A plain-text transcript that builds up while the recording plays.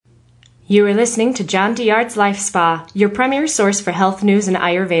You are listening to John Diard's Life Spa, your premier source for health news and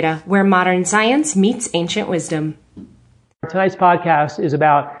Ayurveda, where modern science meets ancient wisdom. Tonight's podcast is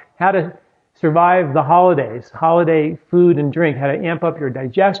about how to survive the holidays, holiday food and drink, how to amp up your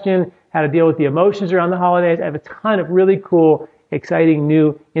digestion, how to deal with the emotions around the holidays. I have a ton of really cool, exciting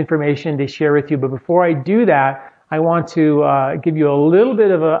new information to share with you. But before I do that, I want to give you a little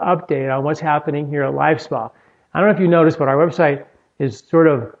bit of an update on what's happening here at Life Spa. I don't know if you noticed, but our website is sort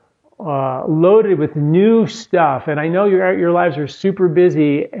of loaded with new stuff, and I know your lives are super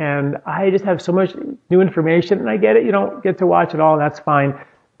busy, and I just have so much new information, and I get it, you don't get to watch it all, that's fine,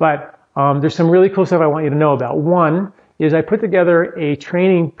 but there's some really cool stuff I want you to know about. One is I put together a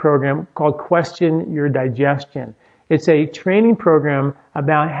training program called Question Your Digestion. It's a training program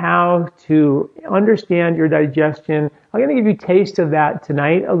about how to understand your digestion. I'm going to give you a taste of that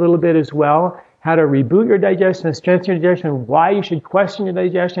tonight a little bit as well. How to reboot your digestion and strengthen your digestion, why you should question your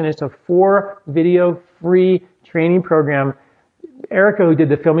digestion. It's a 4-video free training program. Erica, who did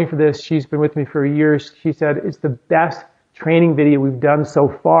the filming for this, she's been with me for years. She said it's the best training video we've done so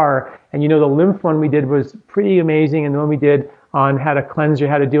far. And you know, the lymph one we did was pretty amazing. And the one we did on how to cleanse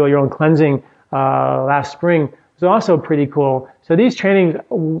how to do your own cleansing last spring was also pretty cool. So these trainings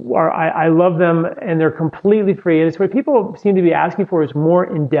I love them, and they're completely free. And it's what people seem to be asking for is more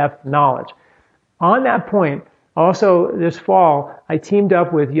in-depth knowledge. On that point, also this fall, I teamed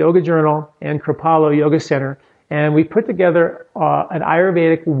up with Yoga Journal and Kripalu Yoga Center, and we put together an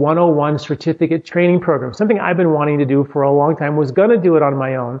Ayurvedic 101 certificate training program, something I've been wanting to do for a long time, was going to do it on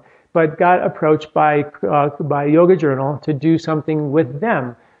my own, but got approached by Yoga Journal to do something with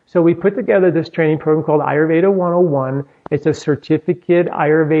them. So we put together this training program called Ayurveda 101. It's a certificate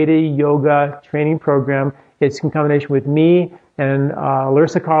Ayurveda yoga training program. It's in combination with me and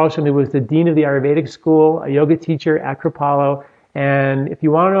Larissa Carlson, who was the dean of the Ayurvedic school, a yoga teacher at Kripalu. And if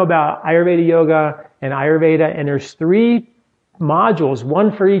you want to know about Ayurveda yoga and Ayurveda, and there's 3 modules,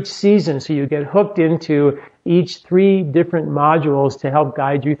 one for each season, so you get hooked into each 3 different modules to help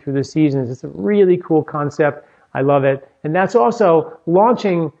guide you through the seasons. It's a really cool concept. I love it. And that's also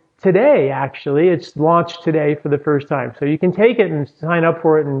launching today, actually. It's launched today for the first time. So you can take it and sign up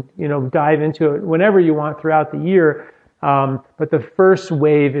for it and, dive into it whenever you want throughout the year. But the first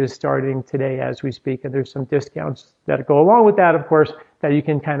wave is starting today as we speak, and there's some discounts that go along with that, of course, that you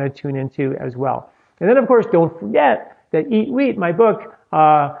can kind of tune into as well. And then, of course, don't forget that Eat Wheat, my book,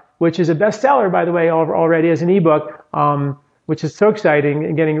 which is a bestseller, by the way, already as an ebook, which is so exciting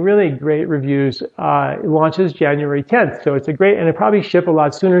and getting really great reviews, it launches January 10th. So it's a great, and it probably ship a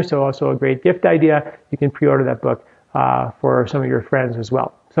lot sooner, so also a great gift idea. You can pre-order that book for some of your friends as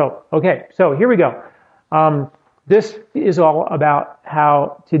well. So, okay, so here we go. This is all about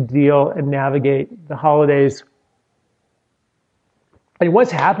how to deal and navigate the holidays and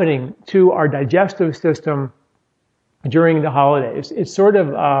what's happening to our digestive system during the holidays. It's sort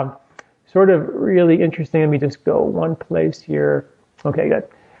of really interesting. Let me just go one place here. Okay, good.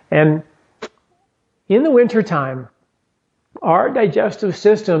 And in the wintertime, our digestive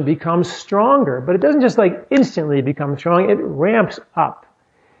system becomes stronger, but it doesn't just instantly become strong. It ramps up.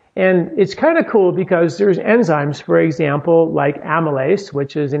 And it's kind of cool because there's enzymes, for example, like amylase,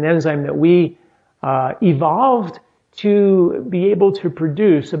 which is an enzyme that we evolved to be able to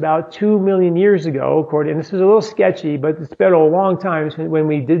produce about 2 million years ago, and this is a little sketchy, but it's been a long time since when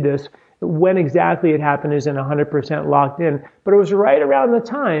we did this. When exactly it happened isn't 100% locked in, but it was right around the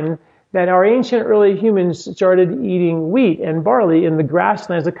time that our ancient early humans started eating wheat and barley in the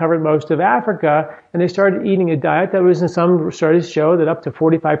grasslands that covered most of Africa, and they started eating a diet that was, in some studies show that up to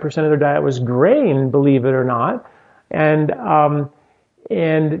 45% of their diet was grain, believe it or not, and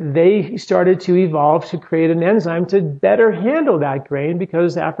they started to evolve to create an enzyme to better handle that grain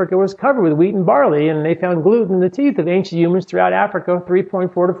because Africa was covered with wheat and barley, and they found gluten in the teeth of ancient humans throughout Africa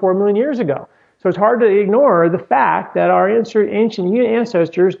 3.4 to 4 million years ago. So it's hard to ignore the fact that our ancient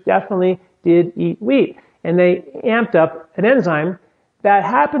ancestors definitely did eat wheat. And they amped up an enzyme that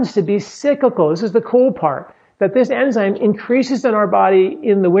happens to be cyclical. This is the cool part, that this enzyme increases in our body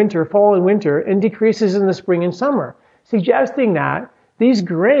in the winter, fall and winter, and decreases in the spring and summer, suggesting that these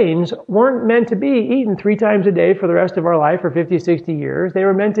grains weren't meant to be eaten 3 times a day for the rest of our life for 50, 60 years. They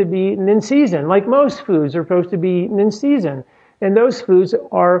were meant to be eaten in season, like most foods are supposed to be eaten in season. And those foods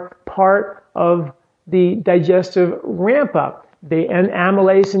are part of the digestive ramp up. And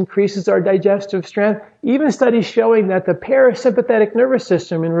amylase increases our digestive strength. Even studies showing that the parasympathetic nervous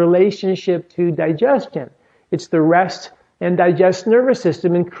system in relationship to digestion, it's the rest and digest nervous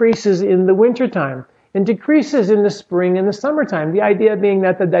system, increases in the wintertime and decreases in the spring and the summertime. The idea being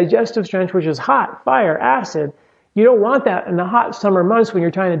that the digestive strength, which is hot, fire, acid, You don't want that in the hot summer months when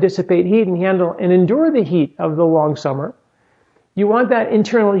you're trying to dissipate heat and handle and endure the heat of the long summer. You want that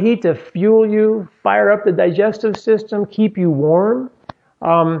internal heat to fuel you, fire up the digestive system, keep you warm.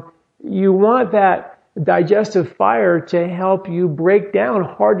 You want that digestive fire to help you break down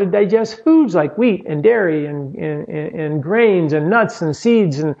hard to digest foods like wheat and dairy and grains and nuts and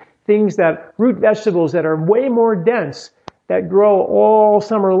seeds and things that root vegetables that are way more dense that grow all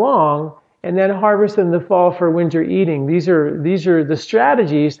summer long and then harvest in the fall for winter eating. These are the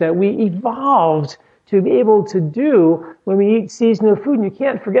strategies that we evolved to be able to do when we eat seasonal food. And you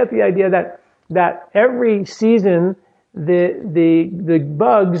can't forget the idea that every season the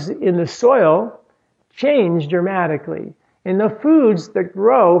bugs in the soil change dramatically. And the foods that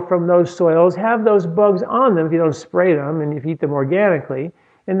grow from those soils have those bugs on them if you don't spray them and if you eat them organically.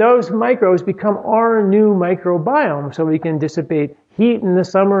 And those microbes become our new microbiome, so we can dissipate heat in the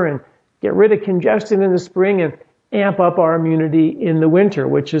summer and get rid of congestion in the spring and amp up our immunity in the winter,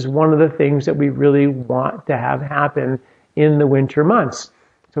 which is one of the things that we really want to have happen in the winter months.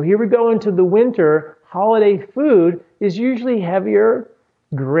 So here we go into the winter. Holiday food is usually heavier,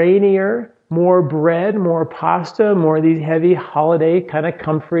 grainier, more bread, more pasta, more of these heavy holiday kind of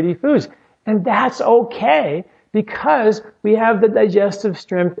comforty foods. And that's okay because we have the digestive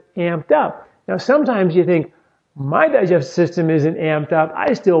strength amped up. Now, sometimes you think, my digestive system isn't amped up.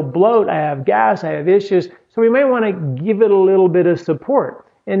 I still bloat. I have gas. I have issues. So we might want to give it a little bit of support.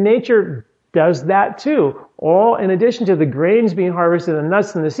 And nature does that too. All in addition to the grains being harvested, the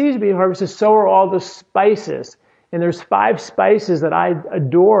nuts and the seeds being harvested, so are all the spices. And there's 5 spices that I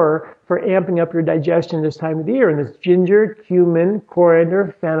adore for amping up your digestion this time of the year. And it's ginger, cumin,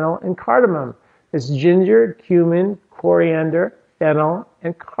 coriander, fennel, and cardamom. It's ginger, cumin, coriander, fennel,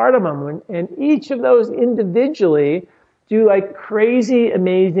 and cardamom. And each of those individually do like crazy,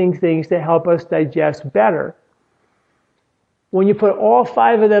 amazing things to help us digest better. When you put all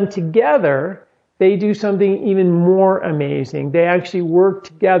 5 of them together, they do something even more amazing. They actually work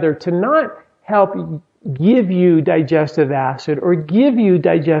together to not help give you digestive acid or give you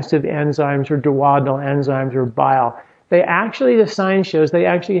digestive enzymes or duodenal enzymes or bile. They actually, the science shows, they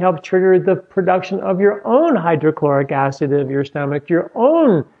actually help trigger the production of your own hydrochloric acid of your stomach, your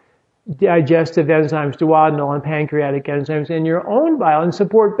own digestive enzymes, duodenal and pancreatic enzymes, and your own bile, and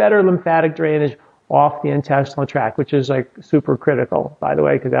support better lymphatic drainage off the intestinal tract, which is like super critical, by the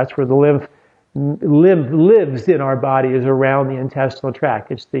way, because that's where the lymph lives in our body, is around the intestinal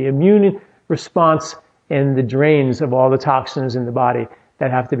tract. It's the immune response and the drains of all the toxins in the body that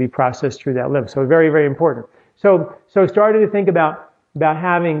have to be processed through that lymph. So very, very important. So starting to think about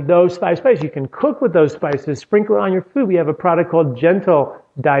having those 5 spices. You can cook with those spices, sprinkle it on your food. We have a product called Gentle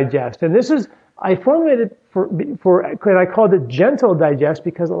Digest. And this is, I formulated I called it Gentle Digest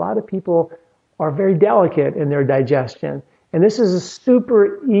because a lot of people are very delicate in their digestion. And this is a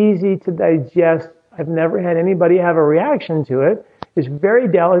super easy to digest. I've never had anybody have a reaction to it. It's very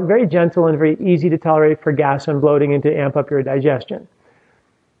delicate, very gentle, and very easy to tolerate for gas and bloating and to amp up your digestion.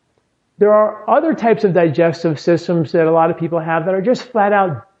 There are other types of digestive systems that a lot of people have that are just flat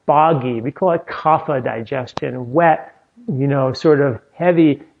out boggy. We call it kapha digestion, wet, sort of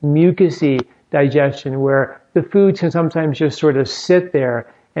heavy, mucousy digestion, where the foods can sometimes just sort of sit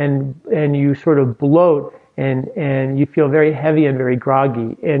there and you sort of bloat and you feel very heavy and very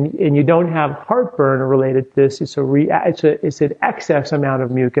groggy, and you don't have heartburn related to this. It's an excess amount of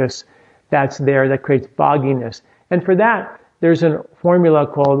mucus that's there that creates bogginess. And for that, there's a formula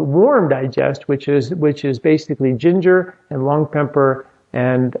called Warm Digest, which is basically ginger and long pepper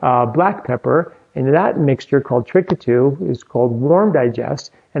and black pepper. And that mixture called Trick-O-Two is called Warm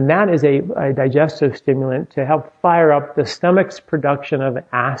Digest. And that is a digestive stimulant to help fire up the stomach's production of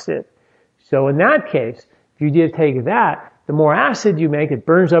acid. So in that case, if you did take that, the more acid you make, it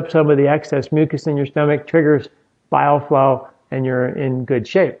burns up some of the excess mucus in your stomach, triggers bile flow, and you're in good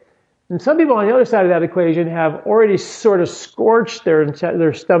shape. And some people on the other side of that equation have already sort of scorched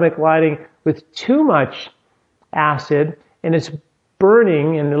their stomach lining with too much acid, and it's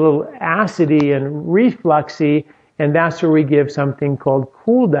burning and a little acidy and refluxy, and that's where we give something called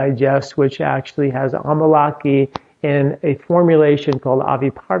Cool Digest, which actually has amalaki and a formulation called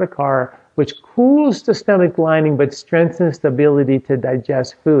Avipartakar, which cools the stomach lining but strengthens the ability to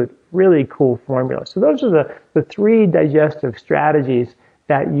digest food. Really cool formula. So those are the 3 digestive strategies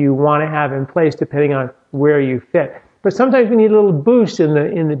that you want to have in place depending on where you fit. But sometimes we need a little boost in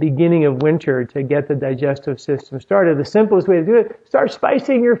the beginning of winter to get the digestive system started. The simplest way to do it, start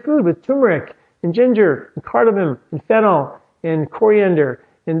spicing your food with turmeric and ginger and cardamom and fennel and coriander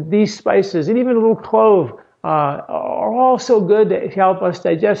and these spices, and even a little clove are all so good to help us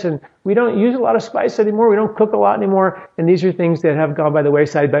digest. And we don't use a lot of spice anymore. We don't cook a lot anymore. And these are things that have gone by the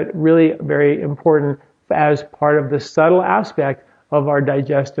wayside, but really very important as part of the subtle aspect of our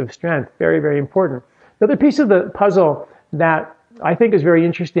digestive strength. Very, very important. The other piece of the puzzle that I think is very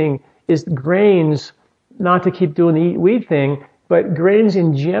interesting is grains, not to keep doing the eat wheat thing, but grains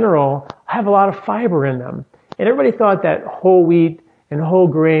in general have a lot of fiber in them. And everybody thought that whole wheat and whole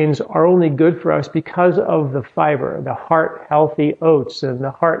grains are only good for us because of the fiber, the heart-healthy oats and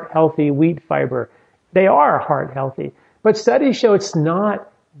the heart-healthy wheat fiber. They are heart-healthy. But studies show it's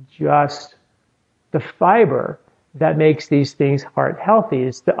not just the fiber that makes these things heart-healthy.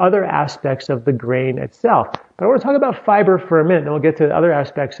 It's the other aspects of the grain itself. But I want to talk about fiber for a minute, then we'll get to the other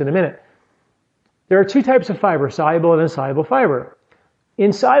aspects in a minute. There are two types of fiber, soluble and insoluble fiber.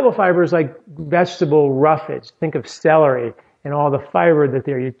 Insoluble fiber is like vegetable roughage. Think of celery and all the fiber that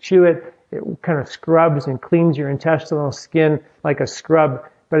there. You chew it, it kind of scrubs and cleans your intestinal skin like a scrub,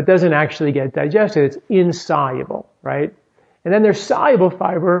 but it doesn't actually get digested. It's insoluble, right? And then there's soluble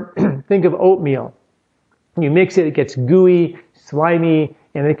fiber. Think of oatmeal. You mix it, it gets gooey, slimy,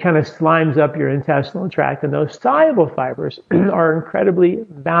 and it kind of slimes up your intestinal tract. And those soluble fibers are incredibly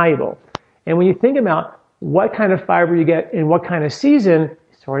valuable. And when you think about what kind of fiber you get in what kind of season,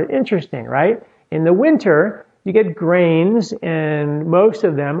 it's sort of interesting, right? In the winter, you get grains, and most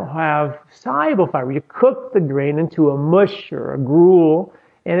of them have soluble fiber. You cook the grain into a mush or a gruel,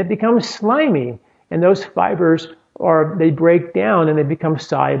 and it becomes slimy. And those fibers they break down and they become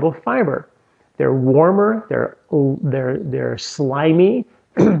soluble fiber. They're warmer, they're slimy,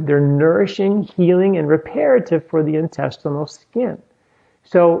 they're nourishing, healing, and reparative for the intestinal skin.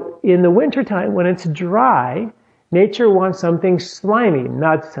 So in the wintertime, when it's dry, nature wants something slimy,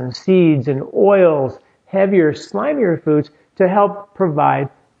 nuts and seeds and oils, heavier, slimier foods to help provide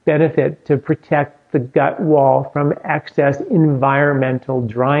benefit to protect the gut wall from excess environmental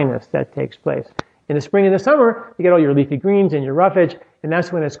dryness that takes place. In the spring and the summer, you get all your leafy greens and your roughage, and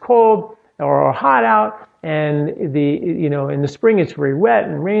that's when it's cold or hot out, and in the spring it's very wet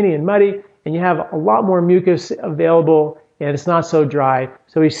and rainy and muddy, and you have a lot more mucus available, and it's not so dry,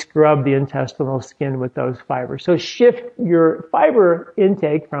 so we scrub the intestinal skin with those fibers. So shift your fiber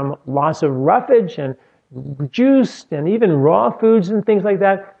intake from lots of roughage and juice and even raw foods and things like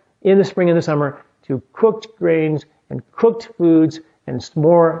that in the spring and the summer to cooked grains and cooked foods and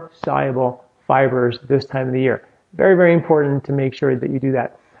more soluble fibers this time of the year. Very, very important to make sure that you do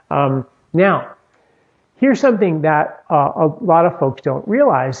that. Now, here's something that a lot of folks don't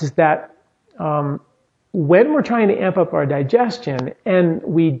realize is that when we're trying to amp up our digestion and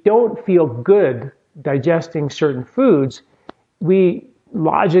we don't feel good digesting certain foods, we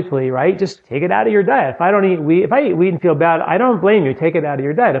logically, right, just take it out of your diet. If I eat wheat and feel bad, I don't blame you. Take it out of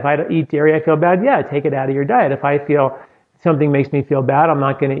your diet. If I eat dairy, I feel bad. Yeah, take it out of your diet. If I feel something makes me feel bad, I'm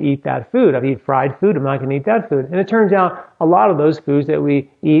not going to eat that food. If I eat fried food, I'm not going to eat that food. And it turns out a lot of those foods that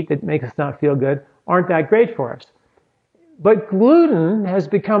we eat that make us not feel good aren't that great for us. But gluten has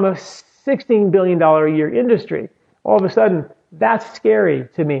become a $16 billion a year industry. All of a sudden, that's scary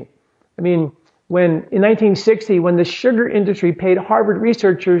to me. I mean, in 1960, when the sugar industry paid Harvard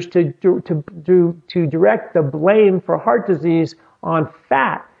researchers to direct the blame for heart disease on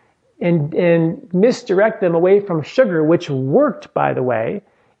fat and misdirect them away from sugar, which worked, by the way,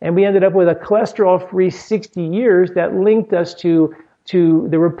 and we ended up with a cholesterol-free 60 years that linked us to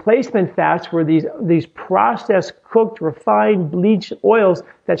the replacement fats were these processed, cooked, refined, bleached oils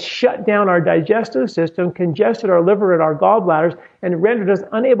that shut down our digestive system, congested our liver and our gallbladders, and rendered us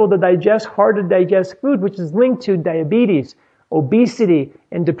unable to digest hard-to-digest food, which is linked to diabetes, obesity,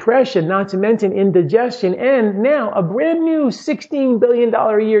 and depression, not to mention indigestion, and now a brand new $16 billion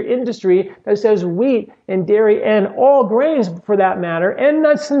a year industry that says wheat and dairy and all grains for that matter, and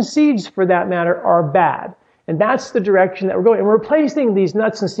nuts and seeds for that matter, are bad. And that's the direction that we're going. And we're replacing these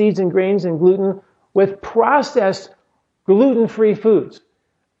nuts and seeds and grains and gluten with processed gluten-free foods.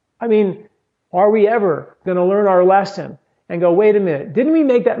 I mean, are we ever going to learn our lesson and go, wait a minute, didn't we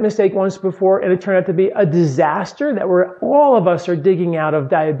make that mistake once before and it turned out to be a disaster that all of us are digging out of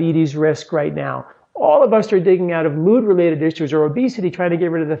diabetes risk right now? All of us are digging out of mood-related issues or obesity, trying to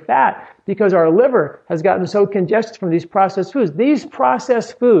get rid of the fat because our liver has gotten so congested from these processed foods. These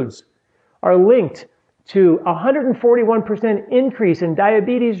processed foods are linked to 141% increase in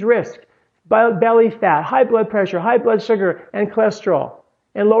diabetes risk, belly fat, high blood pressure, high blood sugar, and cholesterol,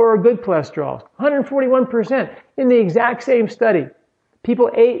 and lower good cholesterol. 141% in the exact same study. People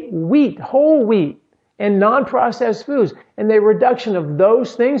ate wheat, whole wheat, and non-processed foods, and the reduction of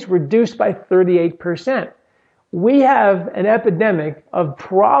those things reduced by 38%. We have an epidemic of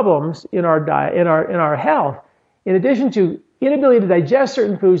problems in our diet, in our health, in addition to inability to digest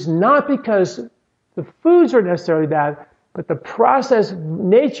certain foods, not because the foods are necessarily bad, but the process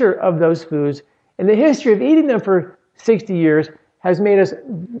nature of those foods and the history of eating them for 60 years has made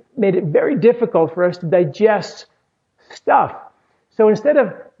it very difficult for us to digest stuff. So instead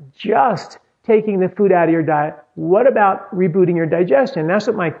of just taking the food out of your diet, what about rebooting your digestion? That's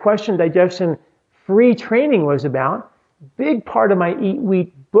what my Question Digestion free training was about. Big part of my Eat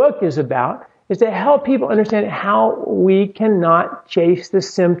Wheat book is about, is to help people understand how we cannot chase the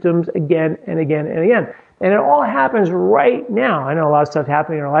symptoms again and again and again. And it all happens right now. I know a lot of stuff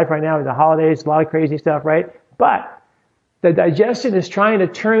happening in our life right now with the holidays, a lot of crazy stuff, right? But the digestion is trying to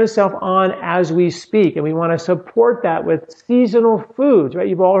turn itself on as we speak, and we want to support that with seasonal foods, right?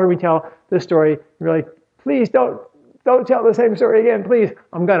 You've all heard me tell this story. You're like, please don't tell the same story again, please.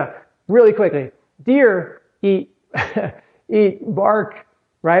 I'm gonna really quickly. Deer eat bark,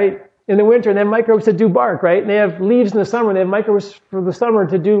 right? In the winter, and they have microbes that do bark, right? And they have leaves in the summer, and they have microbes for the summer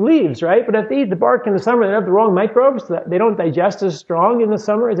to do leaves, right? But if they eat the bark in the summer, they have the wrong microbes. They don't digest as strong in the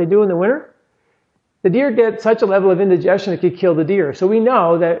summer as they do in the winter. The deer get such a level of indigestion it could kill the deer. So we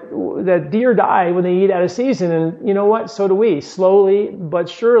know that deer die when they eat out of season, and you know what? So do we. Slowly but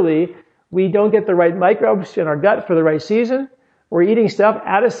surely, we don't get the right microbes in our gut for the right season. We're eating stuff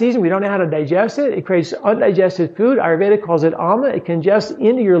out of season. We don't know how to digest it. It creates undigested food. Ayurveda calls it ama. It congests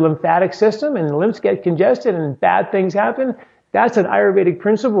into your lymphatic system, and the lymphs get congested, and bad things happen. That's an Ayurvedic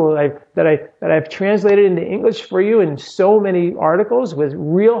principle that I've translated into English for you in so many articles with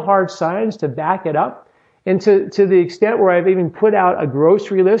real hard science to back it up. And to the extent where I've even put out a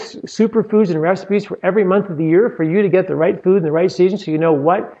grocery list, superfoods and recipes for every month of the year for you to get the right food in the right season so you know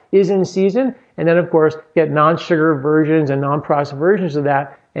what is in season. And then, of course, get non-sugar versions and non-processed versions of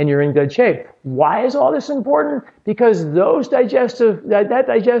that, and you're in good shape. Why is all this important? Because that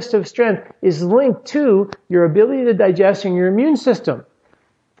digestive strength is linked to your ability to digest and your immune system.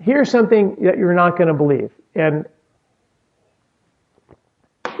 Here's something that you're not going to believe. And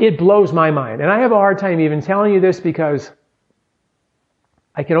it blows my mind. And I have a hard time even telling you this because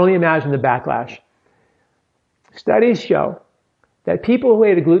I can only imagine the backlash. Studies show that people who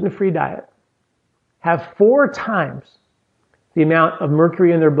ate a gluten-free diet have 4 times the amount of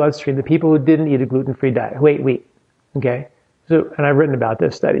mercury in their bloodstream than people who didn't eat a gluten-free diet, who ate wheat. Okay? So, and I've written about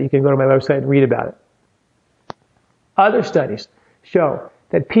this study. You can go to my website and read about it. Other studies show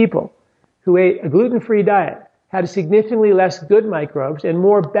that people who ate a gluten-free diet had significantly less good microbes and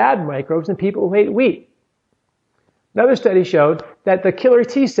more bad microbes than people who ate wheat. Another study showed that the killer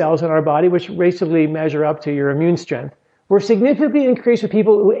T cells in our body, which basically measure up to your immune strength, were significantly increased with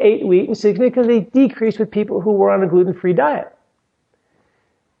people who ate wheat and significantly decreased with people who were on a gluten-free diet.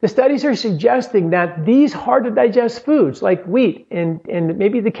 The studies are suggesting that these hard-to-digest foods like wheat and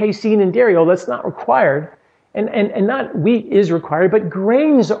maybe the casein in dairy, although that's not required, and not wheat is required, but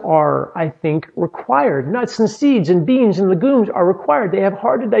grains are, I think, required. Nuts and seeds and beans and legumes are required. They have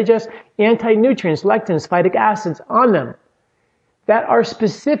hard-to-digest anti-nutrients, lectins, phytic acids on them that are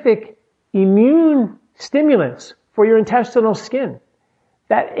specific immune stimulants for your intestinal skin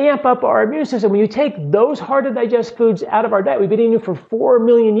that amp up our immune system. When you take those hard-to-digest foods out of our diet, we've been eating them for 4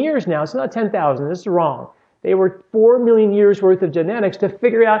 million years now. It's not 10,000. This is wrong. They were 4 million years worth of genetics to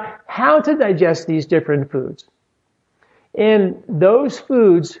figure out how to digest these different foods. And those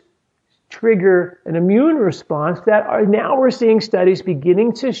foods trigger an immune response that are now we're seeing studies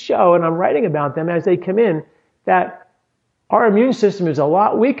beginning to show, and I'm writing about them as they come in, that our immune system is a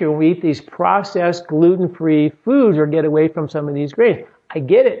lot weaker when we eat these processed gluten-free foods or get away from some of these grains. I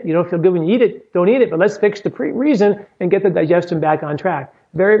get it. You don't feel good when you eat it. Don't eat it. But let's fix the reason and get the digestion back on track.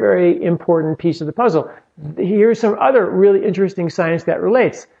 Very, very important piece of the puzzle. Here's some other really interesting science that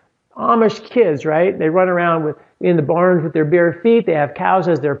relates. Amish kids, right? They run around in the barns with their bare feet. They have cows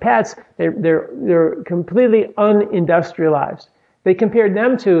as their pets. They're completely unindustrialized. They compared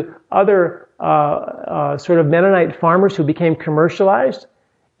them to other sort of Mennonite farmers who became commercialized,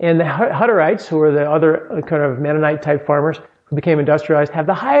 and the Hutterites, who are the other kind of Mennonite type farmers who became industrialized, have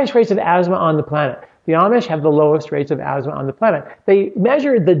the highest rates of asthma on the planet. The Amish have the lowest rates of asthma on the planet. They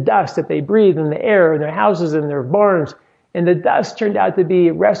measured the dust that they breathe in the air in their houses and their barns, and the dust turned out to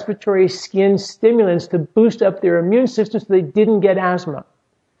be respiratory skin stimulants to boost up their immune system so they didn't get asthma.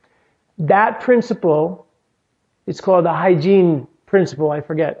 That principle, it's called the hygiene principle. I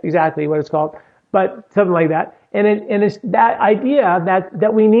forget exactly what it's called, but something like that. And it's that idea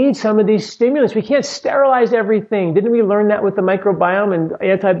that we need some of these stimulants. We can't sterilize everything. Didn't we learn that with the microbiome and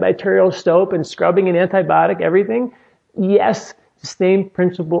antibacterial soap and scrubbing and antibiotic, everything? Yes, the same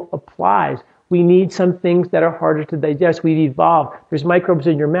principle applies. We need some things that are harder to digest. We've evolved. There's microbes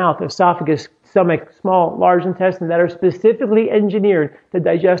in your mouth, esophagus, stomach, small, large intestine that are specifically engineered to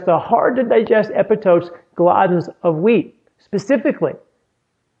digest the hard-to-digest epitopes, glutons of wheat, specifically.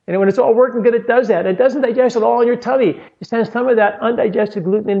 And when it's all working good, it does that. It doesn't digest it all in your tummy. It sends some of that undigested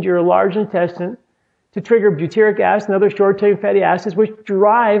gluten into your large intestine to trigger butyric acid and other short-chain fatty acids, which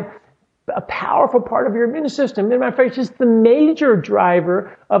drive a powerful part of your immune system. As a matter of fact, it's just the major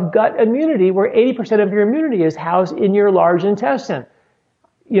driver of gut immunity, where 80% of your immunity is housed in your large intestine.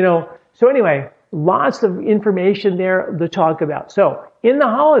 So anyway, lots of information there to talk about. So in the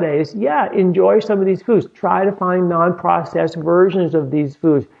holidays, enjoy some of these foods. Try to find non-processed versions of these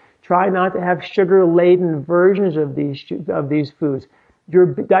foods. Try not to have sugar-laden versions of these foods. Your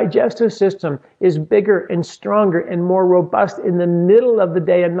digestive system is bigger and stronger and more robust in the middle of the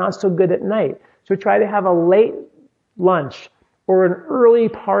day and not so good at night. So try to have a late lunch or an early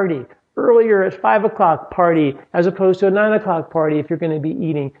party, earlier at 5 o'clock party as opposed to a 9 o'clock party if you're going to be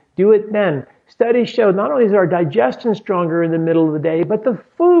eating. Do it then. Studies show not only is our digestion stronger in the middle of the day, but the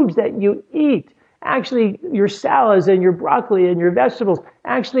foods that you eat, actually your salads and your broccoli and your vegetables,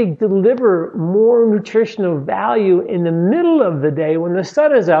 actually deliver more nutritional value in the middle of the day when the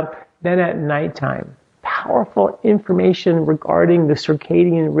sun is up than at nighttime. Powerful information regarding the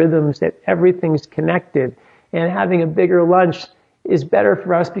circadian rhythms, that everything's connected. And having a bigger lunch is better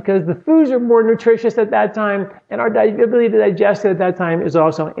for us because the foods are more nutritious at that time, and our ability to digest it at that time is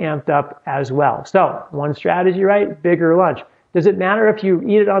also amped up as well. So, one strategy, right? Bigger lunch. Does it matter if you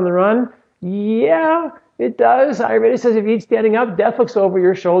eat it on the run? Yeah, it does. Ayurveda says if you eat standing up, death looks over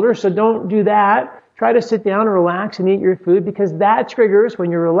your shoulder, so don't do that. Try to sit down and relax and eat your food, because that triggers,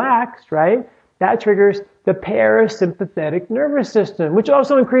 when you're relaxed, right? That triggers the parasympathetic nervous system, which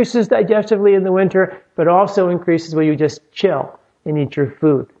also increases digestively in the winter, but also increases when you just chill and eat your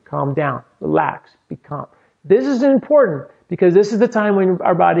food. Calm down, relax, be calm. This is important because this is the time when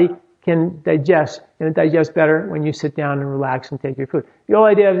our body can digest, and it digests better when you sit down and relax and take your food. The whole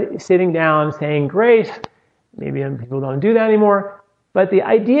idea of sitting down, saying grace, maybe people don't do that anymore, but the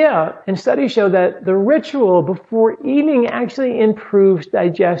idea, and studies show that the ritual before eating actually improves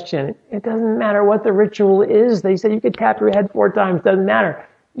digestion. It doesn't matter what the ritual is. They say you could tap your head 4 times, doesn't matter.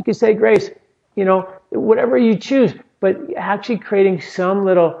 You could say grace, whatever you choose, but actually creating some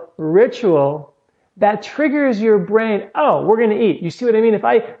little ritual that triggers your brain, oh, we're going to eat. You see what I mean? If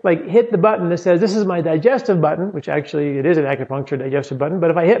I hit the button that says, this is my digestive button, which actually it is an acupuncture digestive button, but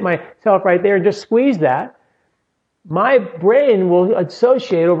if I hit myself right there and just squeeze that, my brain will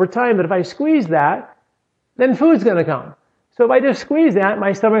associate over time that if I squeeze that, then food's going to come. So if I just squeeze that,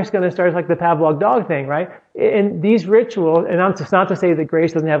 my stomach's going to start like the Pavlov dog thing, right? And these rituals, and it's not to say that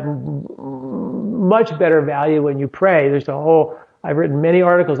grace doesn't have much better value when you pray. I've written many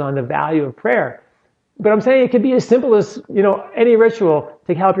articles on the value of prayer. But I'm saying it could be as simple as, any ritual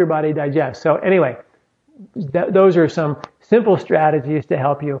to help your body digest. So anyway, those are some simple strategies to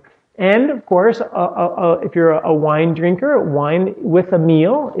help you. And of course, if you're a wine drinker, wine with a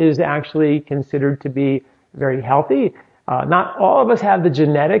meal is actually considered to be very healthy. Not all of us have the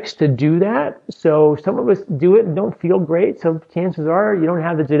genetics to do that. So some of us do it and don't feel great. So chances are you don't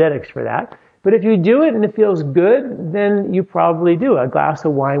have the genetics for that. But if you do it and it feels good, then you probably do. A glass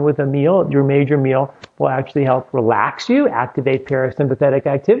of wine with a meal, your major meal, will actually help relax you, activate parasympathetic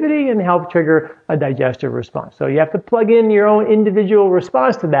activity, and help trigger a digestive response. So you have to plug in your own individual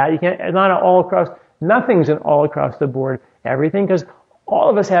response to that. You can't, it's not nothing's an all across the board everything, because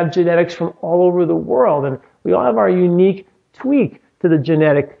all of us have genetics from all over the world, and we all have our unique tweak to the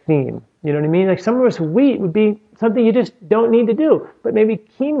genetic theme. You know what I mean? Like some of us, wheat would be something you just don't need to do. But maybe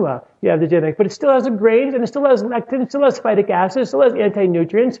quinoa, you have the genetic. But it still has the grains, and it still has lectin, it still has phytic acid, it still has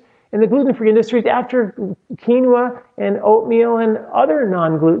anti-nutrients. And the gluten-free industry is after quinoa and oatmeal and other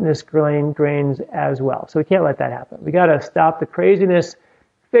non-glutinous grains as well. So we can't let that happen. We got to stop the craziness,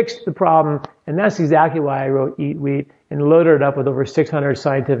 fix the problem, and that's exactly why I wrote Eat Wheat and loaded it up with over 600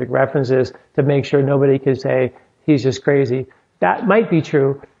 scientific references to make sure nobody could say he's just crazy. That might be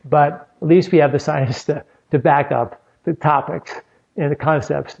true, but at least we have the science to back up the topics and the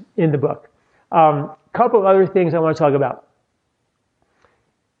concepts in the book. Couple of other things I want to talk about.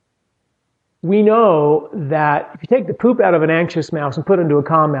 We know that if you take the poop out of an anxious mouse and put it into a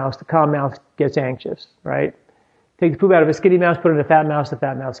calm mouse, the calm mouse gets anxious, right? Take the poop out of a skinny mouse, put it in a fat mouse, the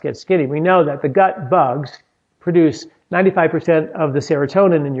fat mouse gets skinny. We know that the gut bugs produce 95% of the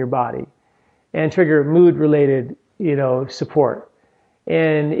serotonin in your body and trigger mood-related, support.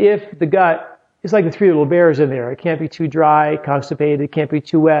 And if the gut is like the 3 little bears in there, it can't be too dry, constipated, it can't be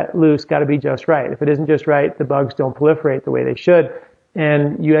too wet, loose, got to be just right. If it isn't just right, the bugs don't proliferate the way they should.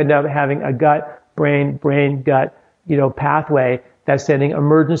 And you end up having a brain-gut, pathway that's sending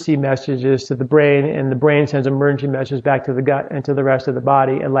emergency messages to the brain, and the brain sends emergency messages back to the gut and to the rest of the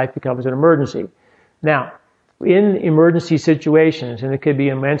body, and life becomes an emergency. Now, in emergency situations, and it could be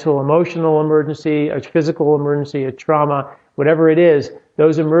a mental, emotional emergency, a physical emergency, a trauma, whatever it is,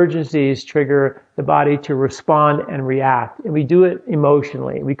 those emergencies trigger the body to respond and react. And we do it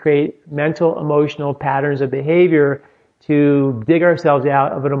emotionally. We create mental, emotional patterns of behavior to dig ourselves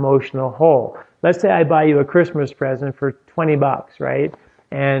out of an emotional hole. Let's say I buy you a Christmas present for $20, right?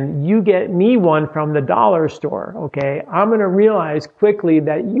 And you get me one from the dollar store, okay? I'm going to realize quickly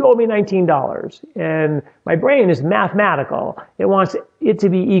that you owe me $19. And my brain is mathematical. It wants it to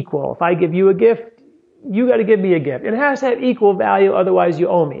be equal. If I give you a gift, you got to give me a gift. It has to have equal value, otherwise you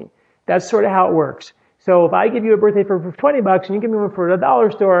owe me. That's sort of how it works. So if I give you a birthday for $20 and you give me one for the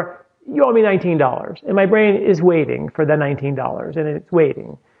dollar store, you owe me $19. And my brain is waiting for the $19, and it's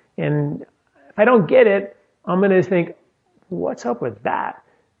waiting. And if I don't get it, I'm going to think, what's up with that?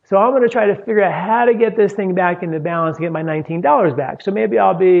 So I'm going to try to figure out how to get this thing back into balance and get my $19 back. So maybe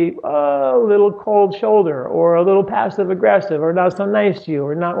I'll be a little cold shoulder, or a little passive aggressive, or not so nice to you,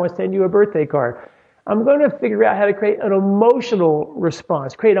 or not want to send you a birthday card. I'm going to figure out how to create an emotional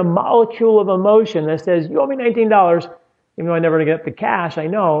response, create a molecule of emotion that says, you owe me $19, even though I'm never going to get the cash, I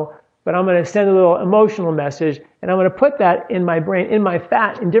know, but I'm going to send a little emotional message, and I'm going to put that in my brain, in my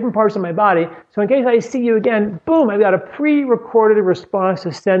fat, in different parts of my body. So in case I see you again, boom, I've got a pre-recorded response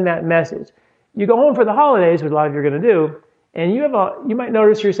to send that message. You go home for the holidays, which a lot of you are going to do, and you might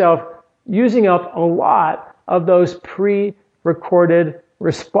notice yourself using up a lot of those pre-recorded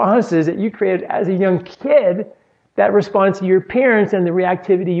responses that you created as a young kid that respond to your parents and the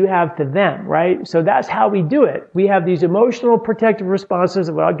reactivity you have to them, right? So that's how we do it. We have these emotional protective responses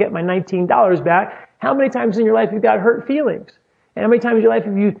of, well, I'll get my $19 back. How many times in your life have you got hurt feelings? And how many times in your life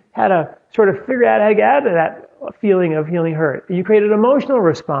have you had to sort of figure out how to get out of that feeling of feeling hurt? You create an emotional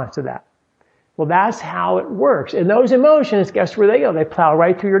response to that. Well, that's how it works. And those emotions, guess where they go? They plow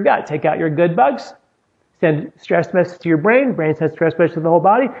right through your gut. Take out your good bugs, send stress message to your brain sends stress message to the whole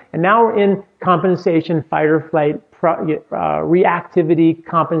body, and now we're in compensation, fight or flight, reactivity,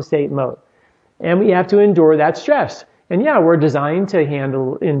 compensate mode. And we have to endure that stress. And yeah, we're designed to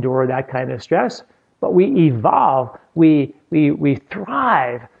endure that kind of stress, but we evolve, we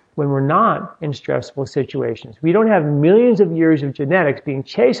thrive when we're not in stressful situations. We don't have millions of years of genetics being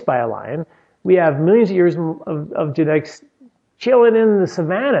chased by a lion. We have millions of years of genetics chilling in the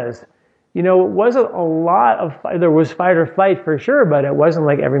savannas. It wasn't a lot of, there was fight or flight for sure, but it wasn't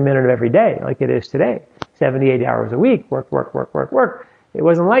like every minute of every day like it is today. 78 hours a week, work. It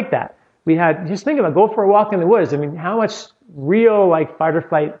wasn't like that. Just think about it, go for a walk in the woods. I mean, how much real fight or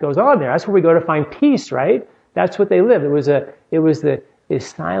flight goes on there? That's where we go to find peace, right? That's what they lived. It was the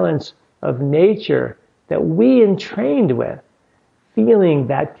silence of nature that we entrained with. Feeling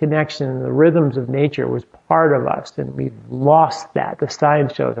that connection, the rhythms of nature was part of us, and we've lost that. The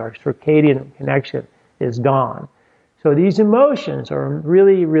science shows our circadian connection is gone. So these emotions are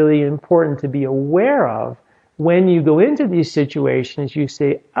really, really important to be aware of. When you go into these situations, you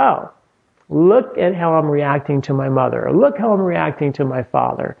say, oh, look at how I'm reacting to my mother. Look how I'm reacting to my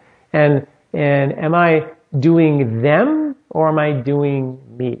father. And am I doing them, or am I doing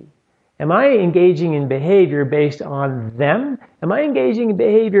me? Am I engaging in behavior based on them? Am I engaging in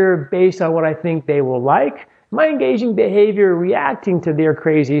behavior based on what I think they will like? Am I engaging in behavior reacting to their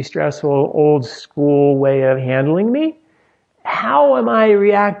crazy, stressful, old school way of handling me? How am I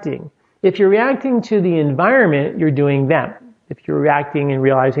reacting? If you're reacting to the environment, you're doing them. If you're reacting and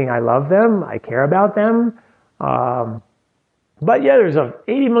realizing I love them, I care about them. But yeah, there's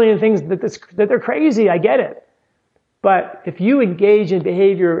 80 million things that they're crazy, I get it. But if you engage in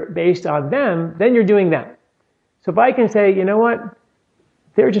behavior based on them, then you're doing them. So if I can say, you know what,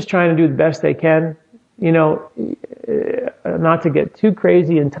 they're just trying to do the best they can, not to get too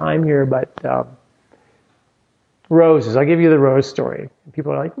crazy in time here, but roses. I'll give you the rose story.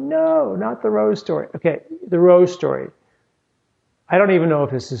 People are like, no, not the rose story. Okay, the rose story. I don't even know if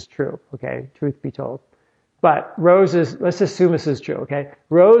this is true, okay, truth be told. But roses, let's assume this is true, okay?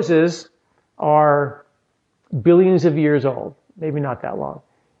 Roses are billions of years old, maybe not that long.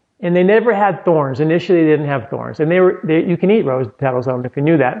 And they never had thorns. Initially, they didn't have thorns. And you can eat rose petals on them if you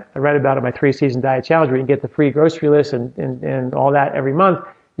knew that. I read about it in my 3-season diet challenge where you can get the free grocery list and all that every month.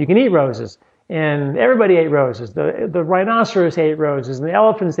 You can eat roses. And everybody ate roses. The rhinoceros ate roses, and the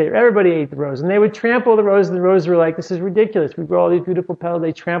elephants everybody ate the roses. And they would trample the roses, and the roses were like, this is ridiculous. We grow all these beautiful petals,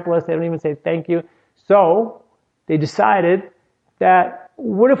 they trample us, they don't even say thank you. So they decided that,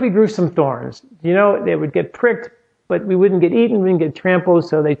 what if we grew some thorns? They would get pricked but we wouldn't get eaten, we wouldn't get trampled,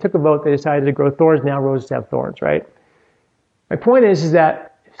 so they took a vote, they decided to grow thorns, now roses have thorns, right? My point is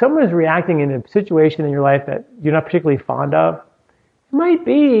that if someone is reacting in a situation in your life that you're not particularly fond of, it might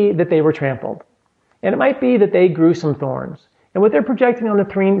be that they were trampled. And it might be that they grew some thorns. And what they're projecting on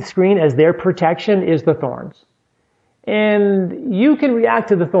the screen as their protection is the thorns. And you can react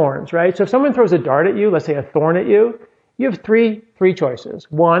to the thorns, right? So if someone throws a dart at you, let's say a thorn at you, you have three choices.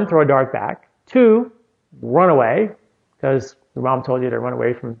 One, throw a dart back. Two, run away, because your mom told you to run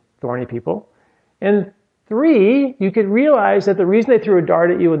away from thorny people. And three, you could realize that the reason they threw a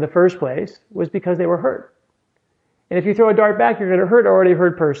dart at you in the first place was because they were hurt. And if you throw a dart back, you're going to hurt an already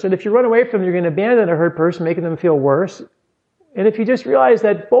hurt person. If you run away from them, you're going to abandon a hurt person, making them feel worse. And if you just realize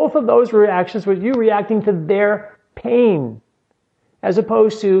that both of those reactions were you reacting to their pain, as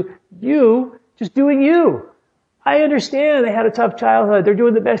opposed to you just doing you. I understand they had a tough childhood. They're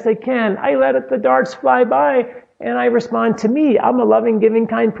doing the best they can. I let the darts fly by, and I respond to me. I'm a loving, giving,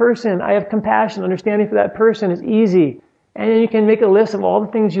 kind person. I have compassion. Understanding for that person is easy. And then you can make a list of all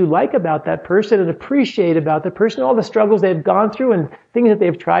the things you like about that person and appreciate about the person, all the struggles they've gone through and things that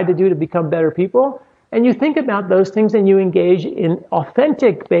they've tried to do to become better people. And you think about those things and you engage in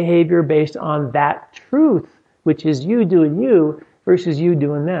authentic behavior based on that truth, which is you doing you versus you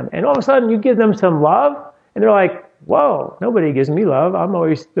doing them. And all of a sudden you give them some love and they're like, whoa, nobody gives me love. I'm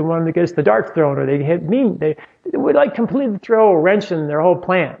always the one that gets the darts thrown, or they hit me. They would like completely throw a wrench in their whole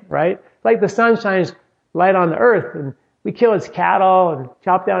plan, right? Like the sun shines light on the earth and we kill its cattle and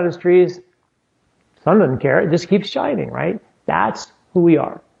chop down its trees. Sun doesn't care. It just keeps shining, right? That's who we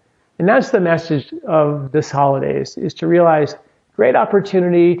are. And that's the message of this holidays, is to realize great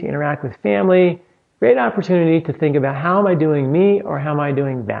opportunity to interact with family, great opportunity to think about how am I doing me or how am I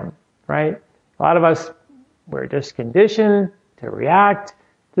doing them, right? A lot of us, we're just conditioned to react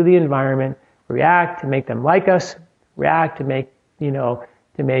to the environment, react to make them like us, react to make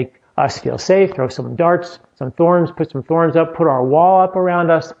us feel safe, throw some darts, some thorns, put some thorns up, put our wall up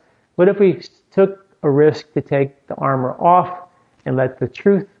around us. What if we took a risk to take the armor off and let the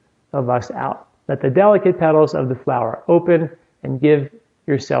truth of us out? Let the delicate petals of the flower open and give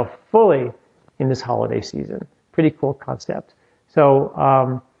yourself fully in this holiday season. Pretty cool concept.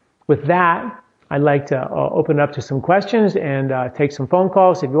 So with that, I'd like to open up to some questions and take some phone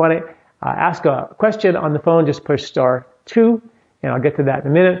calls. If you want to ask a question on the phone, just push *2, and I'll get to that in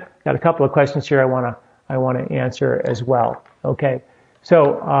a minute. Got a couple of questions here I want to answer as well. Okay.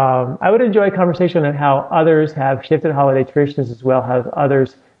 So I would enjoy a conversation on how others have shifted holiday traditions, as well as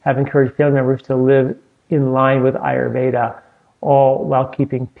others have encouraged family members to live in line with Ayurveda, all while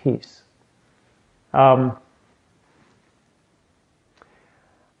keeping peace. I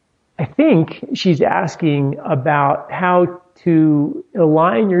think she's asking about how to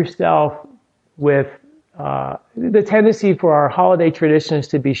align yourself with the tendency for our holiday traditions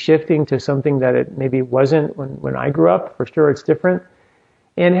to be shifting to something that it maybe wasn't when I grew up. For sure it's different.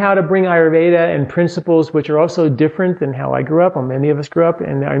 And how to bring Ayurveda and principles which are also different than how I grew up, or many of us grew up,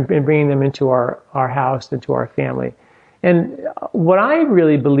 and bringing them into our house, into our family. And what I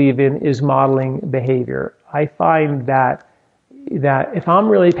really believe in is modeling behavior. I find that if I'm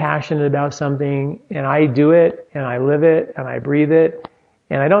really passionate about something and I do it and I live it and I breathe it,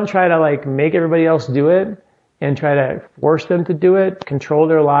 and I don't try to make everybody else do it and try to force them to do it, control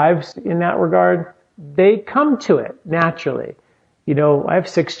their lives in that regard, they come to it naturally. I have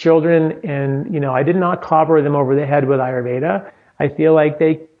 6 children and, I did not clobber them over the head with Ayurveda. I feel like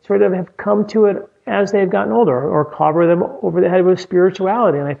they sort of have come to it as they've gotten older, or clobber them over the head with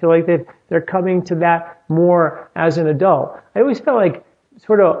spirituality. And I feel like they're coming to that more as an adult. I always felt like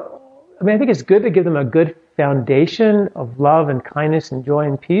I think it's good to give them a good foundation of love and kindness and joy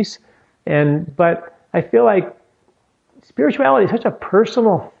and peace. But I feel like spirituality is such a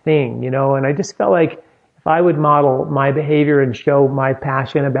personal thing, and I just felt like if I would model my behavior and show my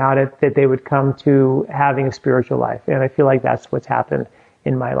passion about it, that they would come to having a spiritual life. And I feel like that's what's happened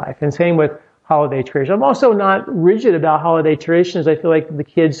in my life. And same with holiday traditions. I'm also not rigid about holiday traditions. I feel like the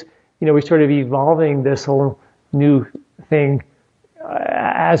kids, we're sort of evolving this whole new thing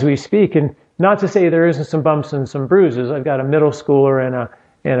as we speak. And not to say there isn't some bumps and some bruises. I've got a middle schooler and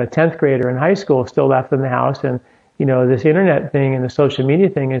a 10th grader in high school still left in the house. And, this internet thing and the social media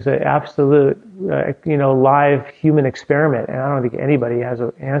thing is an absolute, live human experiment. And I don't think anybody has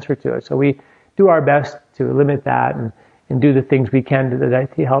an answer to it. So we do our best to limit that and do the things we can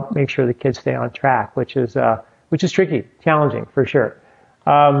to help make sure the kids stay on track, which is tricky, challenging for sure.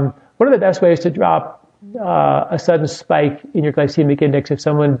 One of the best ways to drop a sudden spike in your glycemic index if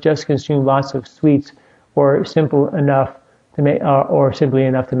someone just consumed lots of sweets, or simply enough to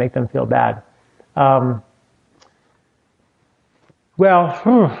make them feel bad.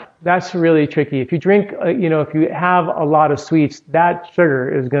 Well, that's really tricky. If you drink, if you have a lot of sweets, that sugar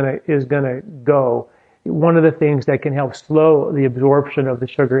is gonna go. One of the things that can help slow the absorption of the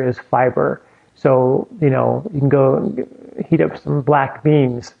sugar is fiber. So, you can go heat up some black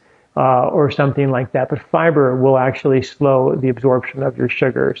beans, or something like that. But fiber will actually slow the absorption of your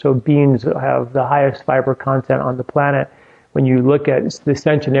sugar. So beans have the highest fiber content on the planet. When you look at the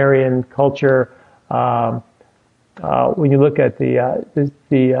centenarian culture, when you look at the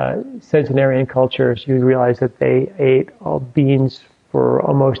centenarian cultures, you realize that they ate beans for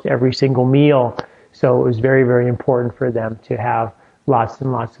almost every single meal. So it was very, very important for them to have lots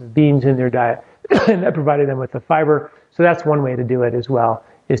and lots of beans in their diet, and that provided them with the fiber. So that's one way to do it as well,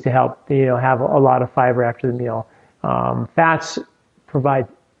 is to help have a lot of fiber after the meal. Fats provide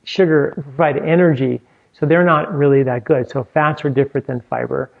energy, so they're not really that good. So fats are different than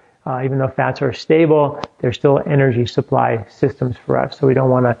fiber. Even though fats are stable, they're still energy supply systems for us. So we don't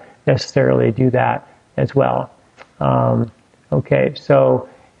want to necessarily do that as well. Okay, so,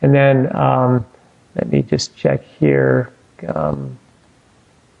 and then let me just check here.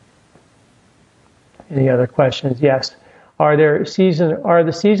 Any other questions? Yes. Are the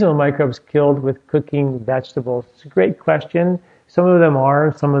seasonal microbes killed with cooking vegetables? It's a great question. Some of them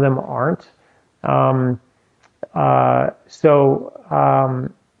are, some of them aren't.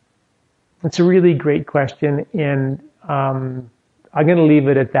 It's a really great question, and I'm going to leave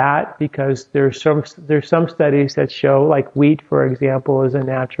it at that, because there's some studies that show, like wheat, for example, is a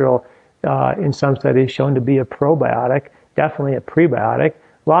natural, in some studies shown to be a probiotic, definitely a prebiotic.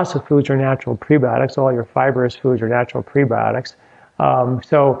 Lots of foods are natural prebiotics. All your fibrous foods are natural prebiotics.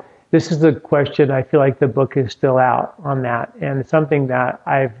 So this is the question. I feel like the book is still out on that, and it's something that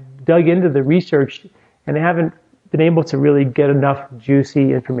I've dug into the research, and I haven't been able to really get enough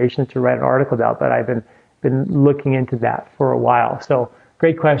juicy information to write an article about, but I've been looking into that for a while. So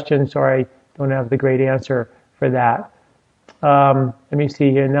great question. Sorry, don't have the great answer for that. Let me see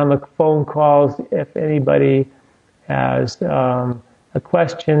here. Now the phone calls. If anybody has a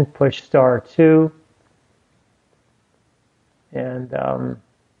question, push *2.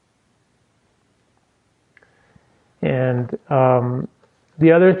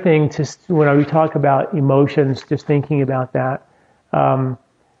 The other thing, when we talk about emotions, just thinking about that, at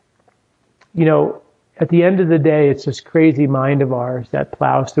the end of the day, it's this crazy mind of ours that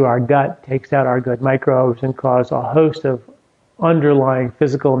plows through our gut, takes out our good microbes, and causes a host of underlying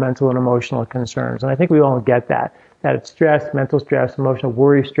physical, mental, and emotional concerns. And I think we all get that it's stress, mental stress, emotional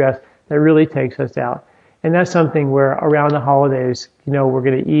worry, stress, that really takes us out. And that's something where around the holidays, we're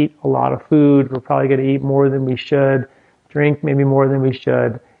going to eat a lot of food. We're probably going to eat more than we should, drink maybe more than we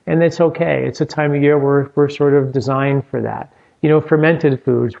should. And it's okay. It's a time of year where we're sort of designed for that. Fermented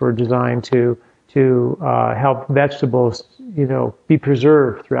foods were designed to help vegetables, be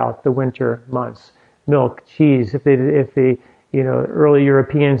preserved throughout the winter months. Milk, cheese. If the early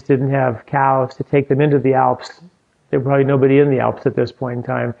Europeans didn't have cows to take them into the Alps, there was probably nobody in the Alps at this point in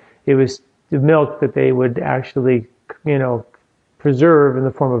time. It was the milk that they would actually, preserve in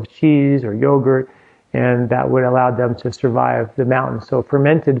the form of cheese or yogurt, and that would allow them to survive the mountains. So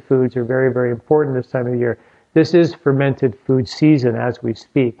fermented foods are very, very important this time of year. This is fermented food season as we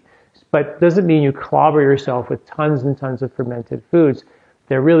speak. But doesn't mean you clobber yourself with tons and tons of fermented foods.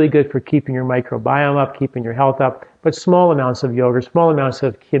 They're really good for keeping your microbiome up, keeping your health up. But small amounts of yogurt, small amounts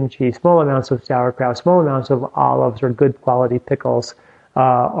of kimchi, small amounts of sauerkraut, small amounts of olives or good quality pickles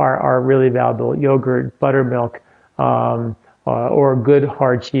are really valuable. Yogurt, buttermilk, or good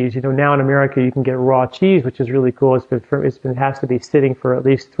hard cheese. Now in America you can get raw cheese, which is really cool. It has to be sitting for at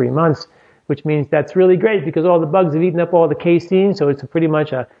least 3 months, which means that's really great because all the bugs have eaten up all the casein, so it's pretty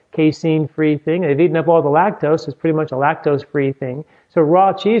much a casein-free thing. They've eaten up all the lactose, it's pretty much a lactose-free thing. So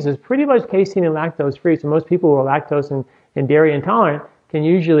raw cheese is pretty much casein and lactose-free. So most people who are lactose and dairy intolerant can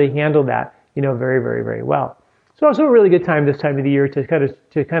usually handle that, very, very, very well. It's also a really good time this time of the year to kind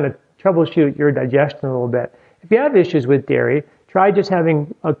of troubleshoot your digestion a little bit. If you have issues with dairy, try just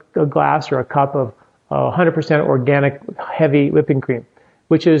having a glass or a cup of 100% organic heavy whipping cream,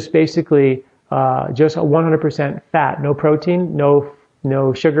 which is basically just a 100% fat, no protein, no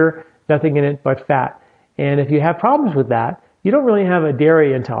sugar, nothing in it but fat. And if you have problems with that, you don't really have a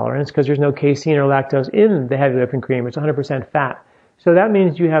dairy intolerance because there's no casein or lactose in the heavy whipping cream. It's 100% fat. So that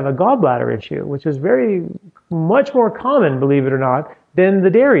means you have a gallbladder issue, which is very much more common, believe it or not, than the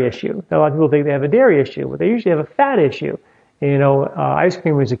dairy issue. A lot of people think they have a dairy issue, but they usually have a fat issue. Ice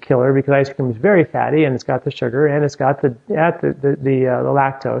cream is a killer because ice cream is very fatty and it's got the sugar and it's got the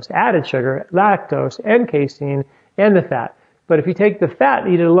lactose, added sugar, lactose, and casein, and the fat. But if you take the fat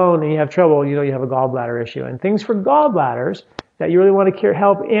and eat it alone and you have trouble, you have a gallbladder issue. And things for gallbladders that you really want to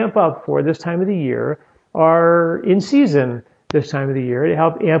help amp up for this time of the year are in season this time of the year to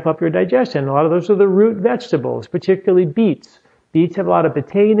help amp up your digestion. A lot of those are the root vegetables, particularly beets. Beets have a lot of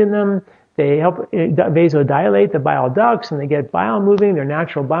betaine in them. They help vasodilate the bile ducts, and they get bile moving. They're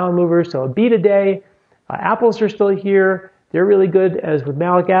natural bile movers. So a beet a day. Apples are still here. They're really good as with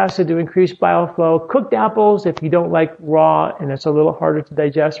malic acid to increase bile flow. Cooked apples, if you don't like raw and it's a little harder to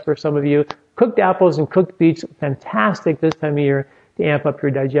digest for some of you, cooked apples and cooked beets, fantastic this time of year to amp up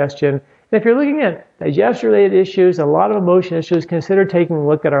your digestion. And if you're looking at digestion-related issues, a lot of emotion issues, consider taking a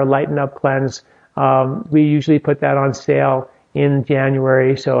look at our Lighten Up Cleanse. We usually put that on sale in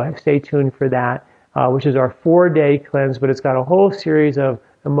January, so stay tuned for that, which is our 4-day cleanse, but it's got a whole series of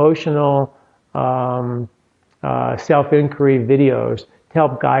emotional self-inquiry videos to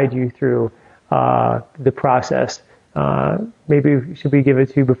help guide you through the process. Maybe should we give it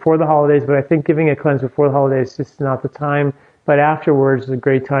to you before the holidays, but I think giving a cleanse before the holidays is just not the time. But afterwards is a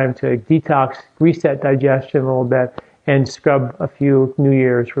great time to detox, reset digestion a little bit, and scrub a few New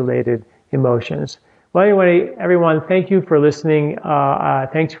Year's related emotions. Well, anyway, everyone, thank you for listening.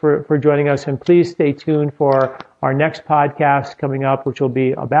 Thanks for joining us, and please stay tuned for our next podcast coming up, which will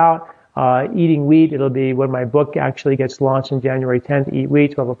be about eating wheat. It'll be when my book actually gets launched on January 10th, Eat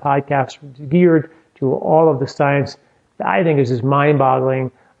Wheat. We'll have a podcast geared to all of the science that I think is just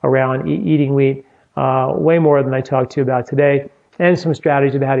mind-boggling around eating wheat, way more than I talked to you about today, and some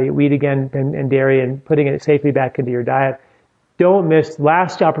strategies about how to eat wheat again and dairy and putting it safely back into your diet. Don't miss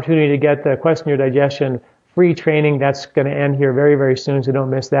last opportunity to get the Question Your Digestion free training. That's going to end here very, very soon, so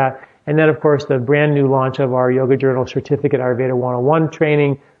don't miss that. And then, of course, the brand new launch of our Yoga Journal Certificate Ayurveda 101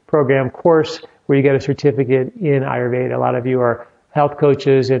 training program course, where you get a certificate in Ayurveda. A lot of you are health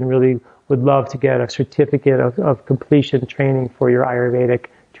coaches and really would love to get a certificate of completion training for your Ayurvedic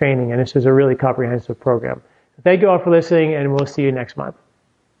training. And this is a really comprehensive program. Thank you all for listening, and we'll see you next month.